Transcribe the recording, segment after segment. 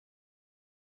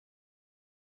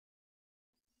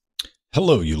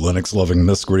Hello, you Linux-loving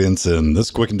miscreants. In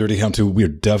this quick and dirty how-to, we're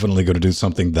definitely going to do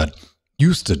something that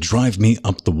used to drive me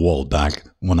up the wall back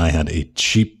when I had a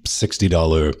cheap $60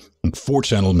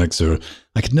 4-channel mixer.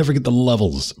 I could never get the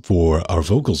levels for our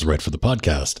vocals right for the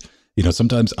podcast. You know,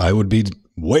 sometimes I would be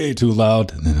way too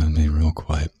loud, and then I'd be real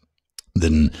quiet.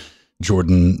 Then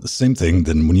Jordan, same thing.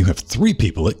 Then when you have 3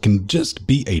 people, it can just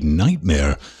be a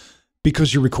nightmare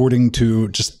because you're recording to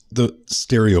just the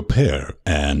stereo pair,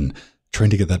 and trying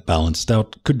to get that balanced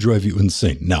out could drive you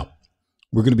insane. Now,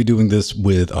 we're going to be doing this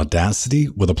with Audacity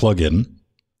with a plugin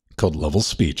called Level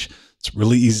Speech. It's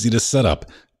really easy to set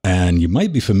up, and you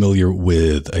might be familiar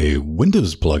with a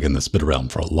Windows plugin that's been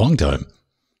around for a long time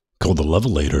called the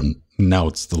Levelator. Now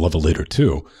it's the Levelator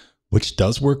 2, which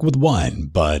does work with Wine,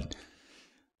 but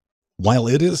while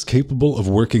it is capable of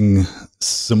working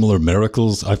similar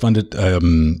miracles, I find it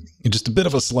just a bit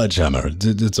of a sledgehammer. It's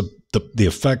the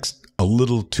effects a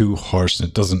little too harsh, and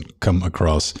it doesn't come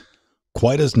across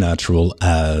quite as natural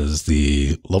as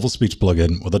the Level Speech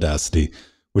plugin with Audacity,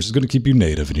 which is going to keep you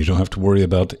native, and you don't have to worry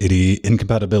about any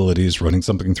incompatibilities running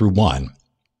something through Wine,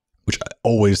 which I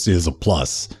always see as a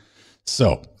plus.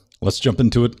 So let's jump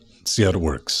into it, see how it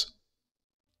works.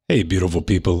 Hey, beautiful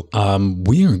people.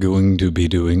 We are going to be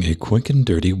doing a quick and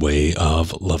dirty way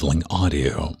of leveling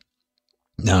audio.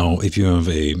 Now, if you're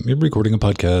recording a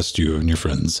podcast, you and your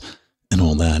friends and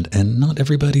all that, and not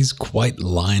everybody's quite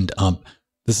lined up,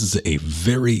 this is a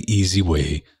very easy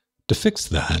way to fix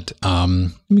that. Let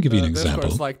me give you an example.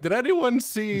 This was like, did anyone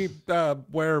see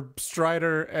where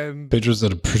Strider and Pedro's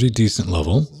at a pretty decent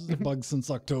level. This is a bug since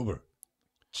October.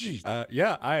 Jeez.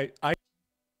 Yeah, I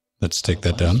Let's take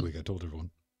that down. Last week I told everyone.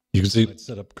 You can see I'd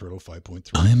set up Crow 5.3.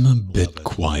 I'm a bit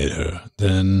quieter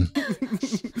than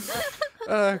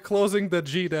closing the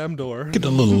GDAM door. get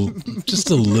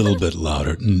just a little bit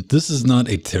louder. This is not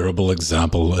a terrible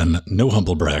example, and no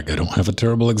humble brag. I don't have a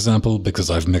terrible example because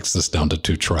I've mixed this down to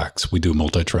 2 tracks. We do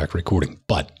multi-track recording,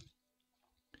 but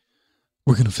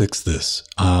we're going to fix this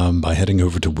by heading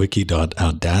over to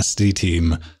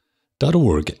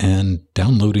wiki.audacityteam.org and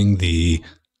downloading the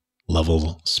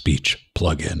Level Speech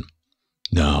plugin.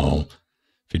 Now,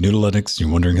 if you're new to Linux,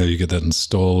 you're wondering how you get that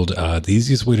installed, the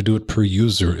easiest way to do it per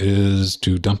user is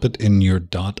to dump it in your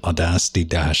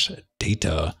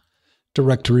 .audacity-data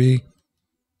directory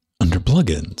under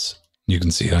plugins. You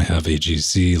can see I have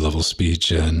AGC, Level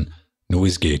Speech, and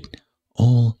Noise Gate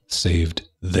all saved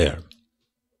there.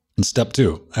 In step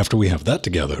 2, after we have that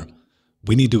together,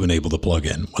 we need to enable the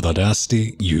plugin. With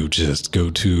Audacity, you just go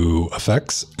to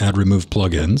Effects, Add Remove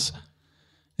Plugins,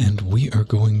 and we are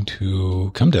going to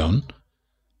come down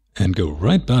and go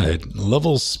right by it.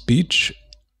 Level Speech.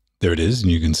 There it is.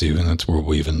 And you can see that's where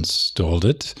we've installed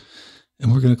it.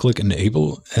 And we're going to click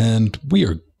Enable, and we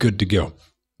are good to go.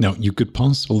 Now, you could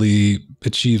possibly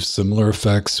achieve similar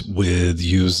effects with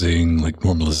using like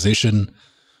normalization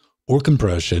or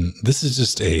compression. This is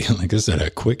just like I said, a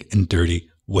quick and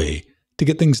dirty way to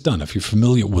get things done. If you're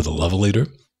familiar with a Levelator,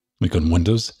 like on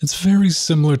Windows, it's very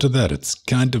similar to that. It's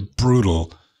kind of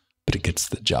brutal, but it gets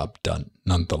the job done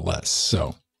nonetheless.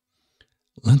 So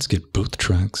let's get both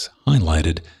tracks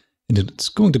highlighted, and it's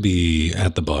going to be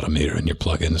at the bottom here in your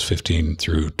plugins, 15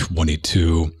 through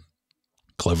 22,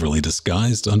 cleverly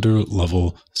disguised under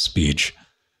Level Speech.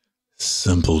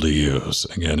 Simple to use.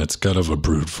 Again, it's kind of a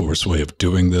brute force way of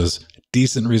doing this.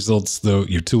 Decent results though.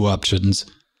 Your 2 options: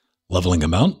 leveling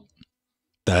amount,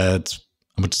 that's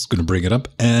how much it's going to bring it up,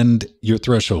 and your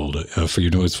threshold for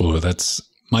your noise floor, that's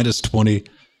 -20.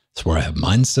 That's where I have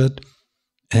mine set.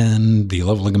 And the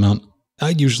leveling amount, I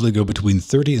usually go between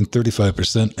 30 and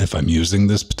 35% if I'm using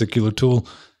this particular tool.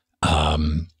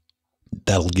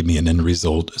 That'll give me an end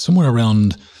result somewhere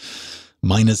around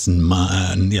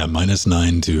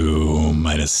 -9 to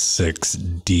 -6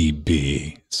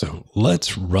 dB. So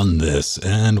let's run this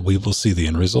and we will see the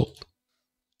end result.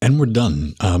 And we're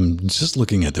done. Just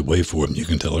looking at the waveform, you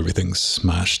can tell everything's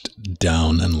smashed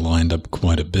down and lined up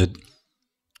quite a bit.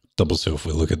 Double so if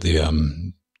we look at the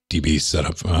dB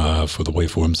setup for the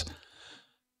waveforms.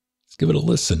 Let's give it a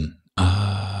listen.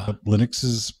 Linux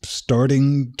is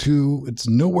starting to, it's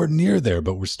nowhere near there,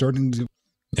 but we're starting to.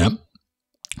 Yep.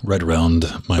 Right around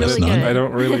 -9. Good. I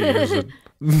don't really use it.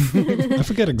 I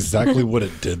forget exactly what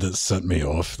it did that set me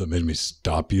off, that made me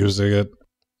stop using it.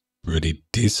 Pretty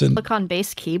decent.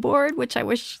 Silicon-based keyboard, which I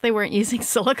wish they weren't using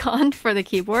silicon for the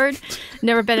keyboard.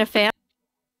 Never been a fan.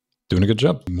 Doing a good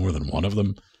job. More than one of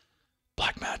them.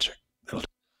 Blackmagic.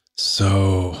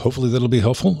 So hopefully that'll be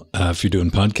helpful. If you're doing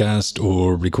podcast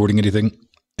or recording anything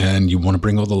and you want to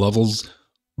bring all the levels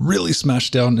really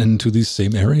smashed down into the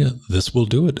same area, this will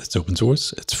do it. It's open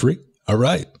source. It's free. All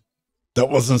right. That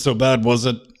wasn't so bad, was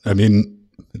it? I mean,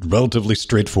 relatively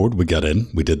straightforward. We got in,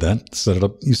 we did that, set it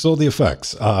up. You saw the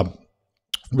effects.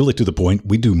 Really to the point,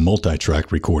 we do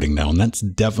multi-track recording now, and that's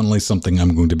definitely something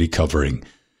I'm going to be covering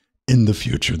in the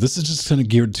future. This is just kind of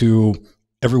geared to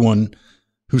everyone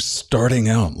who's starting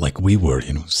out like we were,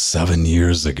 7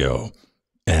 years ago.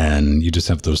 And you just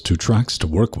have those 2 tracks to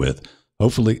work with.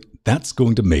 Hopefully, that's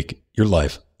going to make your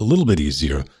life a little bit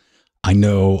easier. I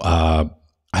know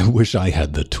I wish I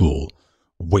had the tool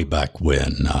way back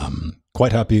when.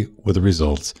 Quite happy with the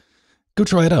results. Go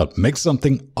try it out. Make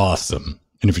something awesome.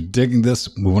 And if you're digging this,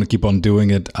 we want to keep on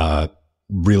doing it.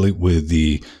 Really with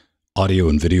the audio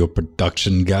and video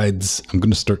production guides, I'm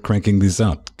going to start cranking these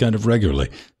out kind of regularly.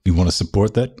 If you want to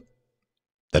support that,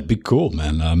 that'd be cool,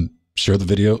 man. Share the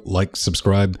video, like,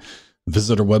 subscribe,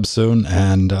 visit our web soon,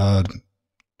 and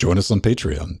join us on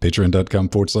Patreon.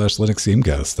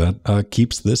 Patreon.com/LinuxGamecast. That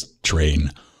keeps this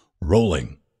train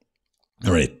rolling.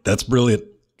 All right, that's brilliant.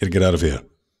 Gotta get out of here.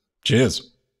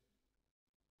 Cheers.